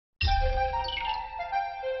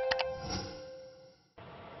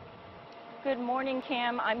Good morning,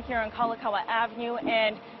 Cam. I'm here on Kalakaua Avenue,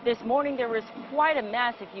 and this morning there was quite a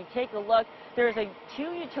mess. If you take a look, there's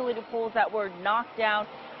two utility poles that were knocked down,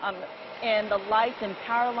 and the lights and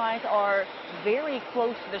power lines are very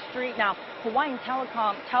close to the street. Now, Hawaiian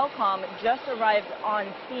Telecom just arrived on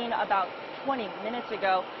scene about 20 minutes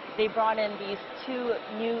ago. They brought in these two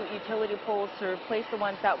new utility poles to replace the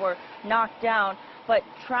ones that were knocked down. But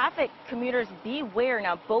traffic, commuters, beware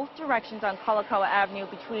now. Both directions on Kalakaua Avenue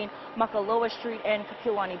between Makaloa Street and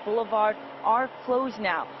Kapiolani Boulevard are closed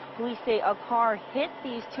now. Police say a car hit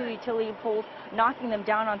these two utility poles, knocking them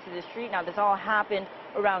down onto the street. Now, this all happened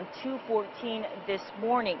around 2:14 this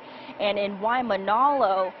morning. And in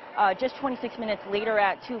Waimanalo, just 26 minutes later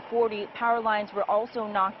at 2:40, power lines were also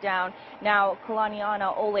knocked down. Now,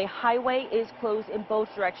 Kalaniana Ole Highway is closed in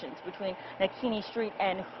both directions between Nakini Street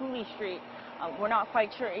and Huli Street. We're not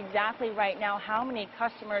quite sure exactly right now how many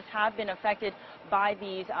customers have been affected by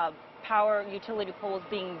these power utility poles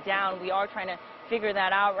being down. We are trying to figure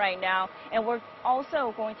that out right now. And we're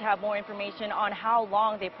also going to have more information on how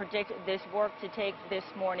long they predict this work to take this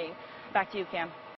morning. Back to you, Cam.